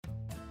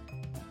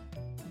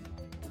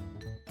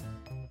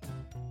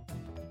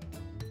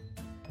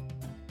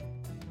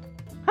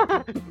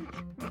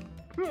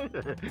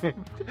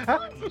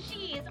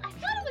Jeez, I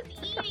thought it was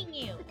eating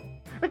you.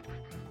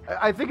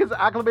 I think it's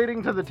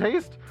acclimating to the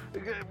taste.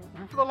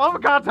 For the love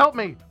of God, help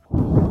me!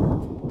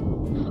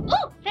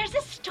 Oh, there's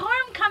a storm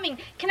coming.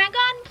 Can I go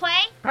out and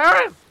play?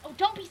 Paris! Oh,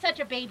 don't be such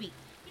a baby.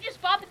 You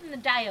just bob it in the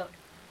diode.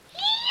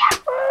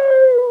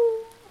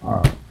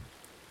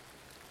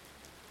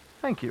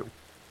 Thank you.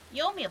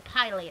 You owe me a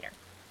pie later.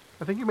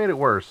 I think you made it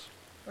worse.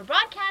 We're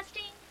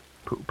broadcasting.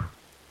 Poop.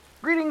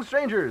 Greetings,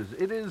 strangers.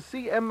 It is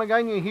C.M.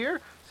 Magana here.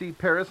 See,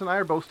 Paris and I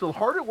are both still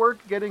hard at work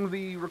getting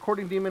the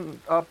recording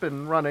demon up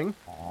and running.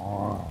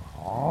 Ooh,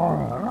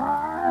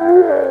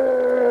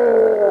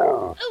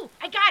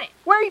 I got it.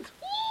 Wait!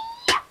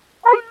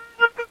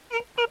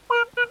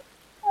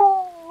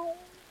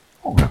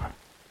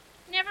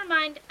 Never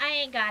mind, I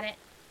ain't got it.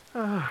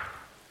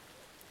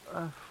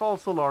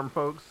 False alarm,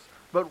 folks.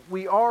 But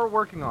we are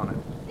working on it.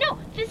 No,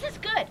 this is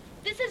good.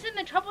 This is in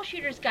the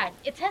troubleshooter's guide.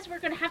 It says we're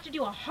going to have to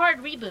do a hard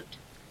reboot.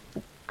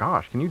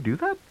 Gosh, can you do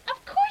that?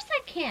 Of course I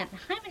can.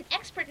 I'm an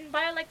expert in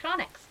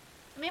bioelectronics.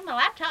 I made my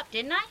laptop,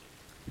 didn't I?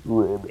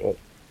 You're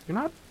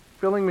not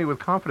filling me with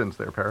confidence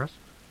there, Paris.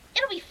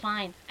 It'll be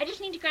fine. I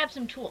just need to grab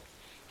some tools.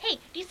 Hey,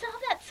 do you still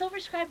have that silver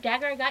scribe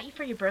dagger I got you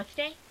for your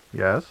birthday?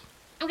 Yes?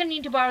 I'm going to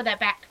need to borrow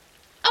that back.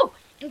 Oh,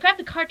 and grab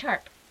the car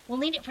tarp. We'll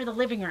need it for the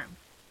living room.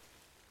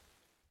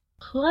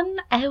 1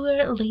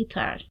 hour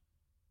later.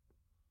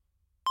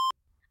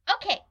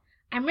 Okay,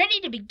 I'm ready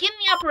to begin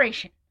the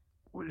operation.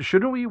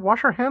 Shouldn't we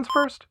wash our hands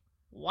first?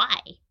 Why?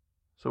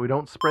 So we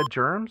don't spread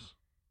germs?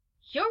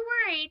 You're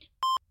worried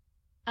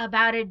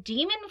about a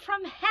demon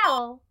from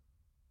hell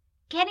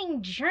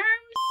getting germs?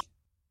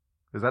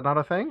 Is that not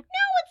a thing? No,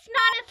 it's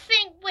not a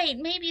thing. Wait,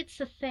 maybe it's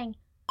a thing.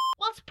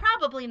 Well, it's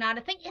probably not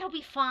a thing. It'll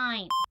be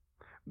fine.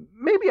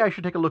 Maybe I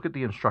should take a look at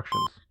the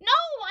instructions. No,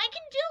 I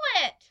can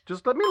do it.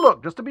 Just let me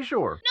look, just to be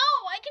sure.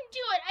 No, I can do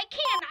it. I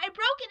can. I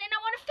broke it and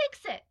I want to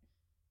fix it.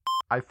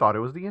 I thought it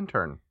was the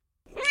intern.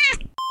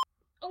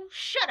 Oh,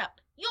 shut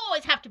up. You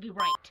always have to be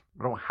right.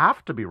 I don't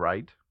have to be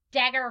right.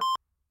 Dagger.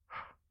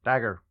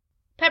 Dagger.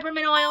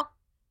 Peppermint oil.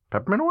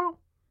 Peppermint oil?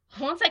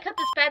 Once I cut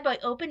this bad boy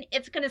open,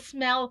 it's going to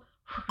smell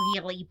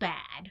really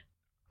bad.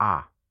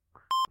 Ah.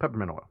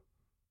 Peppermint oil.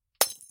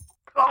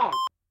 Oh!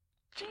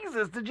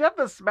 Jesus, did you have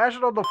to smash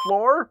it on the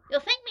floor?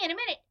 You'll thank me in a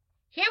minute.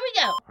 Here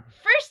we go.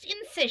 First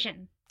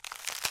incision.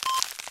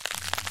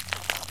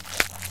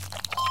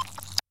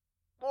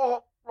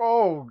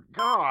 Oh,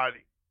 God.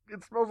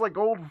 It smells like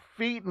old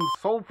feet and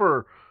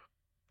sulfur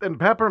and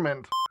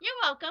peppermint. You're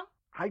welcome.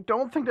 I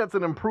don't think that's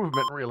an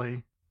improvement,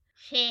 really.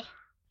 Heh.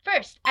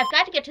 First, I've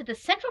got to get to the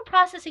central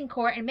processing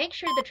core and make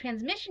sure the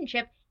transmission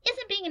chip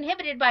isn't being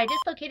inhibited by a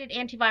dislocated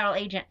antiviral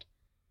agent.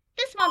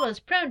 This model is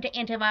prone to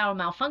antiviral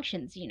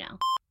malfunctions, you know.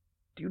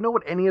 Do you know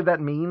what any of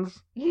that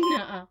means?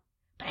 Nuh-uh.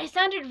 But I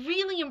sounded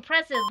really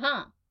impressive,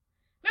 huh?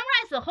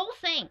 Memorize the whole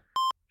thing.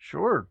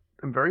 Sure.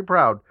 I'm very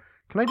proud.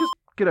 Can I just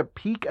get a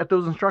peek at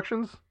those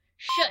instructions?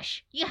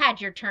 Shush. You had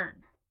your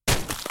turn.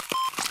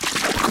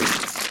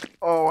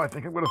 Oh, I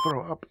think I'm going to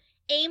throw up.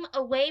 Aim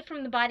away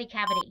from the body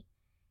cavity.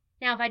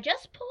 Now, if I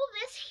just pull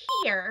this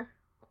here...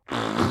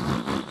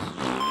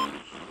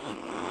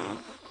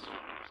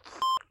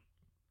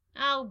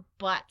 Oh,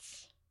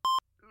 butts.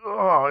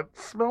 Oh, it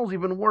smells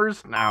even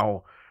worse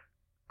now.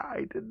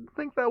 I didn't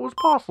think that was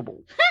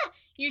possible.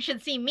 You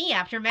should see me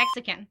after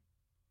Mexican.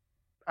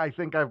 I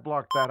think I've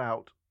blocked that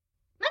out.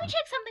 Let me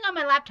check something on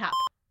my laptop.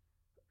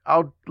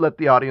 I'll let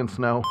the audience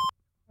know.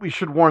 We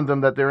should warn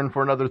them that they're in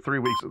for another 3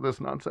 weeks of this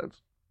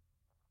nonsense.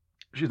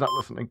 She's not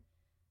listening.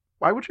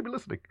 Why would she be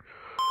listening?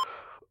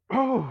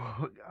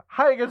 Oh,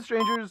 hi again,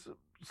 strangers.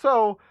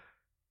 So,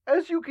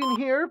 as you can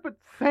hear, but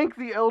thank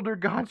the elder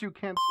gods you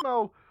can't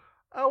smell,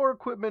 our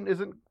equipment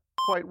isn't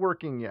quite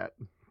working yet.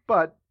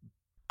 But...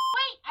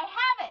 Wait, I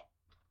have it!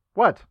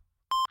 What?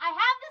 I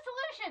have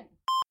the solution!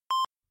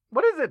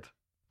 What is it?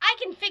 I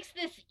can fix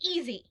this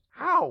easy.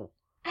 How?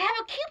 I have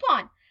a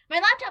coupon. My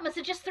laptop must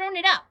have just thrown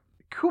it up.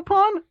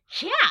 Coupon?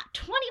 Yeah,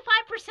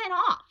 25%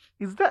 off.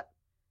 Is that...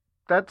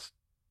 That's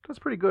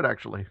pretty good,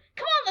 actually.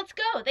 Come on, let's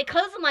go. They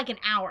close in like an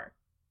hour.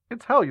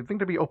 It's hell. You'd think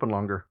they'd be open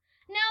longer.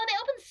 No, they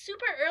open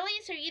super early,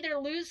 so you either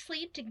lose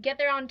sleep to get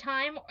there on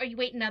time, or you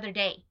wait another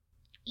day.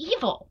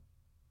 Evil.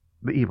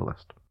 The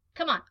evilest.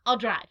 Come on, I'll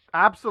drive.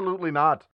 Absolutely not.